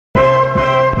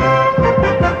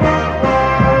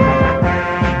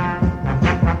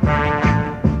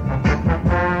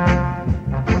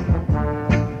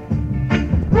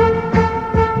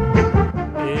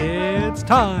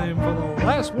time for the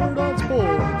last word on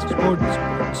sports.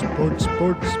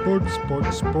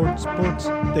 Sports.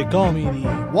 They call me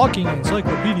the walking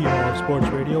encyclopedia of sports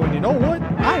radio, and you know what?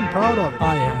 I'm proud of it.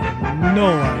 I have no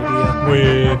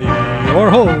idea. With your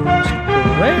host,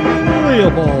 Brandon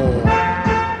Leopold.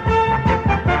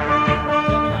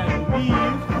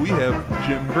 We have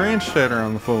Jim Brandstatter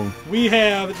on the phone. We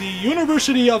have the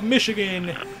University of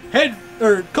Michigan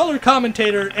color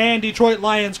commentator and Detroit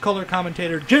Lions color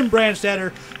commentator Jim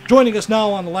Brandstatter joining us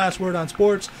now on the last word on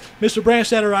sports. Mr.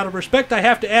 Brandstatter, out of respect, I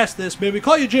have to ask this. May we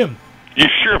call you Jim? You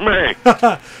sure may.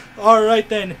 All right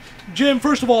then, Jim.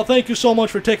 First of all, thank you so much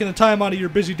for taking the time out of your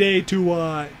busy day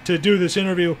to do this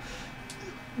interview.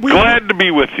 Glad to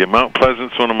be with you. Mount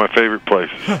Pleasant's one of my favorite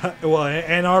places. Well,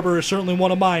 Ann Arbor is certainly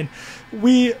one of mine.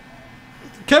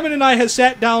 Kevin and I had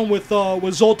sat down with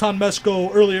Zoltan Mesko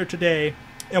earlier today,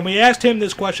 and we asked him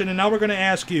this question, and now we're going to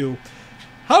ask you: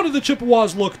 how do the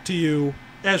Chippewas look to you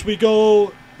as we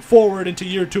go forward into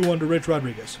year 2 under Rich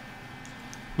Rodriguez?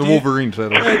 The Wolverines,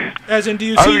 that is. As in, do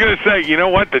you I see? was going to say, you know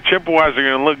what? The Chippewas are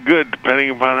going to look good depending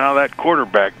upon how that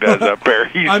quarterback does up there.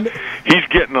 He's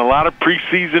getting a lot of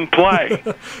preseason play.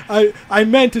 I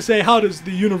meant to say, how does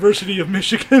the University of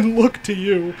Michigan look to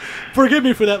you? Forgive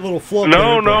me for that little flub.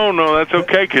 No, that's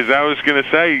okay, because I was going to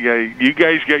say, you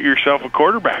guys get yourself a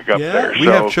quarterback up there. We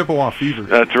have Chippewa fever.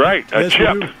 That's right, yes,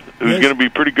 Chip. Who's going to be a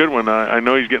pretty good one. I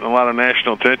know he's getting a lot of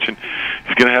national attention.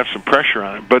 He's going to have some pressure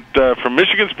on him. But from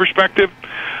Michigan's perspective,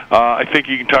 I think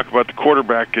you can talk about the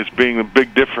quarterback as being the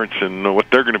big difference in what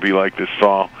they're going to be like this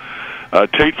fall.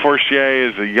 Tate Forcier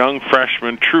is a young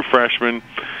freshman, true freshman,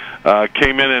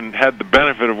 came in and had the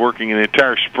benefit of working an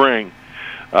entire spring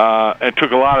and took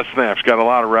a lot of snaps, got a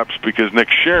lot of reps because Nick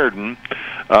Sheridan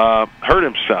hurt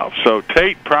himself. So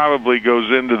Tate probably goes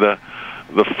into the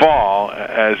fall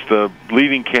as the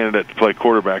leading candidate to play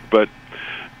quarterback. But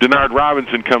Denard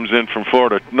Robinson comes in from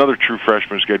Florida, another true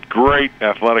freshman who's got great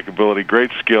athletic ability,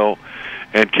 great skill,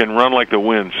 and can run like the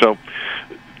wind. So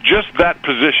just that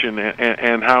position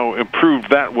and how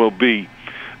improved that will be,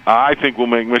 I think will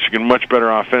make Michigan much better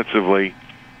offensively.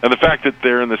 And the fact that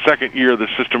they're in the second year of the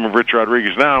system of Rich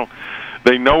Rodriguez now,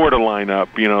 they know where to line up.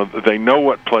 They know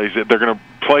what plays. They're going to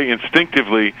play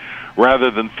instinctively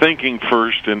rather than thinking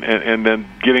first and then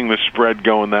getting the spread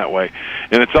going that way.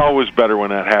 And it's always better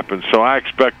when that happens. So I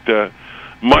expect a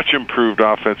much improved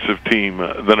offensive team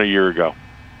than a year ago.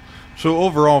 So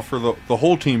overall, for the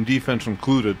whole team, defense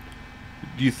included,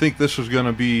 do you think this is going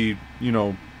to be,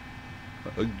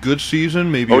 a good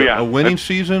season, maybe a winning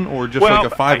season, or just like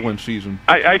a 5-win season?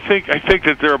 I think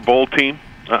that they're a bowl team.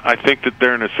 I think that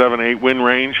they're in a 7-8 win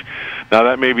range. Now,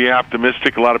 that may be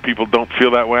optimistic. A lot of people don't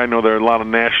feel that way. I know there are a lot of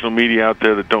national media out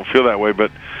there that don't feel that way.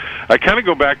 But I kind of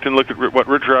go back and look at what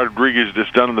Rich Rodriguez has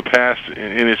done in the past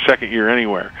in his second year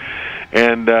anywhere.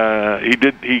 And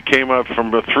he came up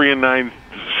from a 3-9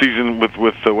 season with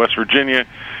West Virginia.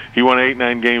 He won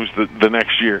 8-9 games the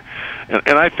next year.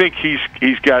 And I think he's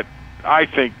got,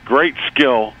 great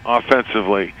skill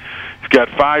offensively. He's got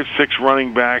 5-6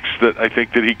 running backs that I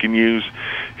think that he can use.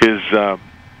 His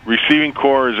receiving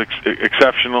core is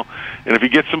exceptional, and if he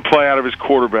gets some play out of his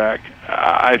quarterback,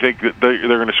 I think that they're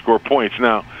going to score points.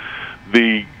 Now,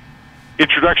 the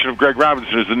introduction of Greg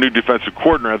Robinson as the new defensive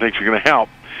coordinator, I think, is going to help,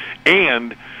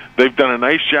 and they've done a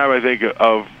nice job, I think,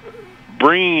 of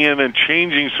bringing in and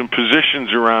changing some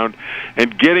positions around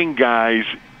and getting guys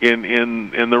in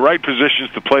the right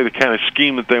positions to play the kind of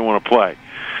scheme that they want to play.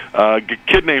 A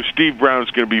kid named Steve Brown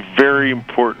is going to be very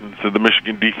important to the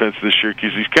Michigan defense this year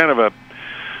because he's kind of a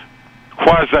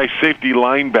quasi-safety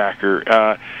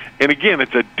linebacker. And again,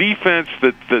 it's a defense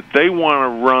that they want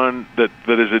to run that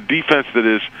is a defense that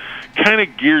is kind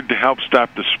of geared to help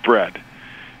stop the spread.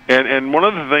 And one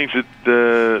of the things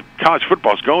that college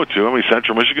football is going to,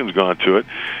 Central Michigan's gone to it,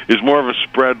 is more of a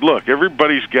spread look.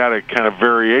 Everybody's got a kind of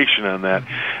variation on that.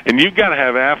 And you've got to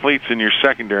have athletes in your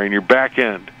secondary and your back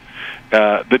end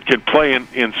that can play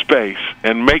in space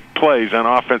and make plays on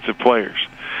offensive players.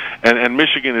 And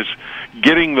Michigan is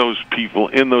getting those people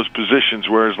in those positions,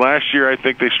 whereas last year I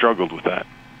think they struggled with that.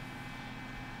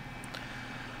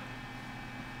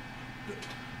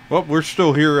 Well, we're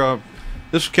still here.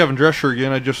 This is Kevin Drescher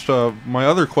again. I just my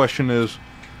other question is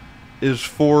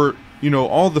for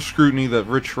all the scrutiny that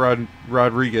Rich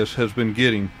Rodriguez has been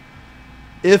getting.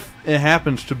 If it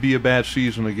happens to be a bad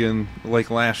season again, like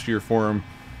last year for him,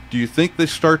 do you think they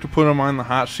start to put him on the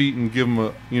hot seat and give him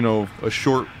a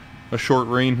short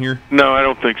reign here? No, I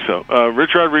don't think so.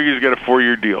 Rich Rodriguez got a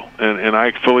 4-year deal, and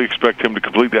I fully expect him to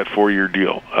complete that 4-year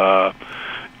deal.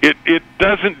 It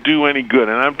doesn't do any good,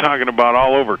 and I'm talking about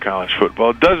all over college football.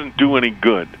 It doesn't do any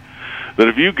good that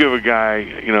if you give a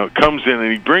guy, comes in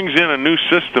and he brings in a new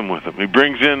system with him, he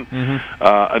brings in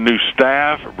a new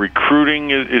staff,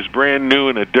 recruiting is brand new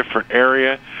in a different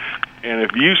area, and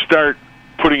if you start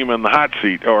putting him in the hot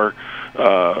seat or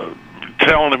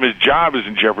telling him his job is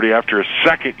in jeopardy after a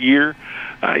second year,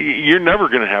 you're never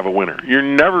going to have a winner. You're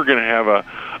never going to have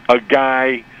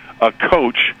a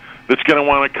coach that's going to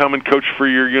want to come and coach for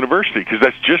your university, because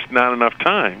that's just not enough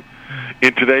time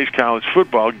in today's college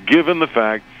football, given the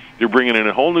fact you're bringing in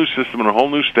a whole new system and a whole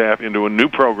new staff into a new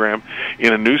program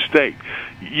in a new state.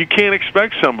 You can't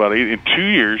expect somebody in 2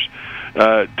 years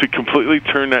to completely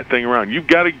turn that thing around. You've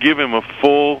got to give him a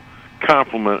full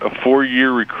complement, a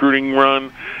 4-year recruiting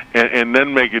run, and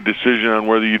then make a decision on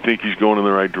whether you think he's going in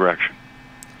the right direction.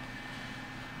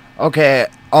 Okay,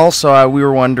 also we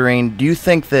were wondering, do you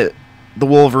think that the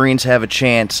Wolverines have a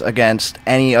chance against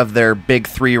any of their big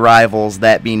three rivals,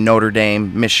 that being Notre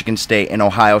Dame, Michigan State, and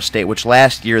Ohio State, which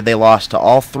last year they lost to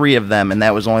all three of them, and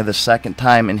that was only the second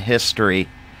time in history.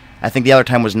 I think the other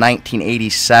time was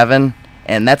 1987,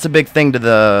 and that's a big thing to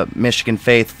the Michigan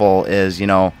faithful is,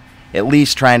 at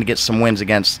least trying to get some wins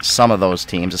against some of those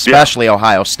teams, especially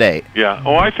Ohio State. Yeah,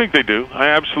 I think they do. I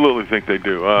absolutely think they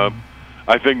do.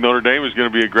 I think Notre Dame is going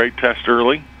to be a great test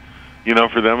early,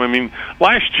 for them. I mean,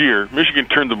 last year, Michigan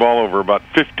turned the ball over about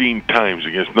 15 times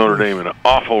against Notre Dame in an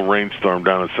awful rainstorm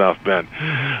down in South Bend.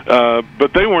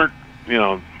 But they weren't,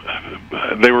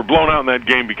 they were blown out in that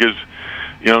game because,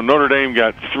 Notre Dame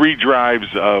got 3 drives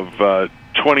of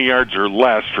 20 yards or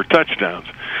less for touchdowns.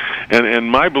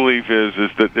 And my belief is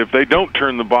that if they don't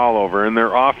turn the ball over and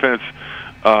their offense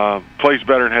plays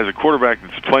better and has a quarterback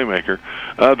that's a playmaker,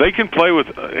 they can play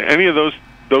with any of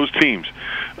those teams.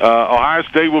 Ohio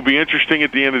State will be interesting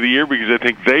at the end of the year because I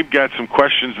think they've got some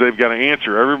questions they've got to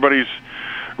answer. Everybody's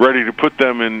ready to put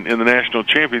them in the national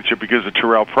championship because of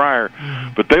Terrell Pryor,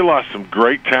 but they lost some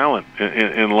great talent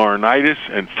in Laurinaitis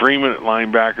and Freeman at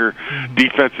linebacker,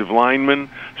 defensive linemen,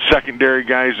 secondary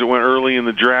guys that went early in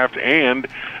the draft, and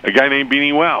a guy named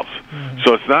Beanie Wells.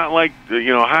 So it's not like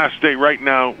Ohio State right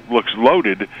now looks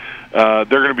loaded. They're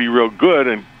going to be real good,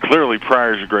 and clearly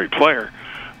Pryor's a great player.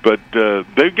 But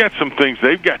they've got some things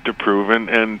they've got to prove,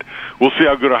 and we'll see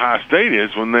how good Ohio State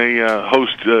is when they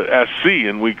host SC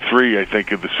in Week 3, I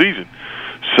think, of the season.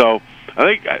 So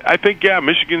I think,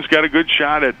 Michigan's got a good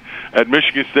shot at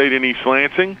Michigan State in East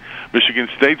Lansing. Michigan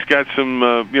State's got some,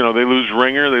 they lose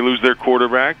Ringer, they lose their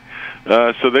quarterback.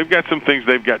 So they've got some things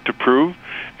they've got to prove.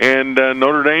 And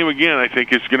Notre Dame, again, I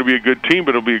think it's going to be a good team,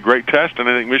 but it'll be a great test, and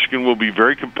I think Michigan will be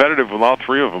very competitive with all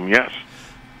 3 of them, yes.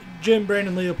 Jim,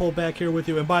 Brandon Leopold back here with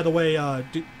you. And by the way,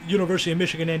 University of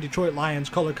Michigan and Detroit Lions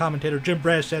color commentator Jim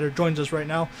Brandstatter joins us right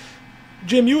now.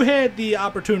 Jim, you had the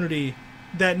opportunity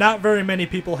that not very many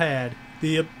people had,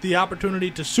 the opportunity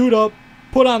to suit up,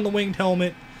 put on the winged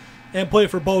helmet, and play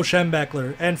for Bo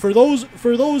Schembechler. And for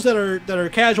those that are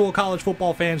casual college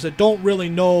football fans that don't really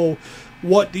know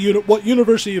what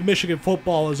University of Michigan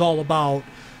football is all about,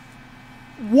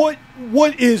 what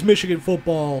is Michigan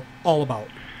football all about?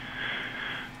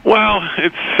 Well,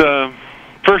 it's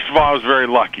first of all, I was very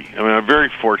lucky. I mean, I'm very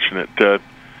fortunate.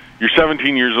 You're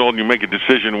 17 years old and you make a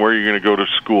decision where you're going to go to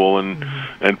school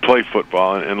and play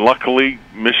football. And luckily,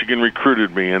 Michigan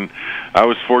recruited me, and I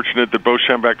was fortunate that Bo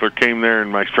Schembechler came there in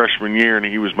my freshman year, and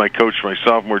he was my coach my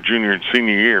sophomore, junior, and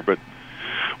senior year. But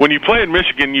when you play at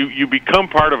Michigan, you become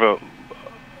part of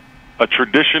a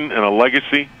tradition and a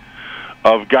legacy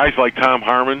of guys like Tom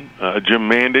Harmon, Jim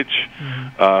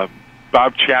Mandich,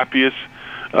 Bob Chapius,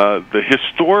 the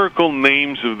historical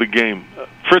names of the game,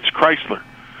 Fritz Chrysler,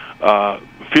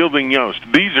 Fielding Yost.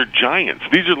 These are giants.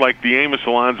 These are like the Amos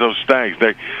Alonzo Staggs,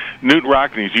 Newt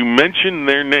Rockneys. You mention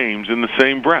their names in the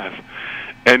same breath,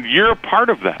 and you're a part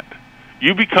of that.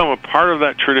 You become a part of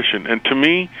that tradition. And to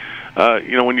me,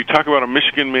 when you talk about a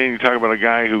Michigan man, you talk about a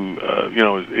guy who,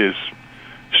 is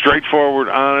straightforward,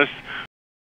 honest,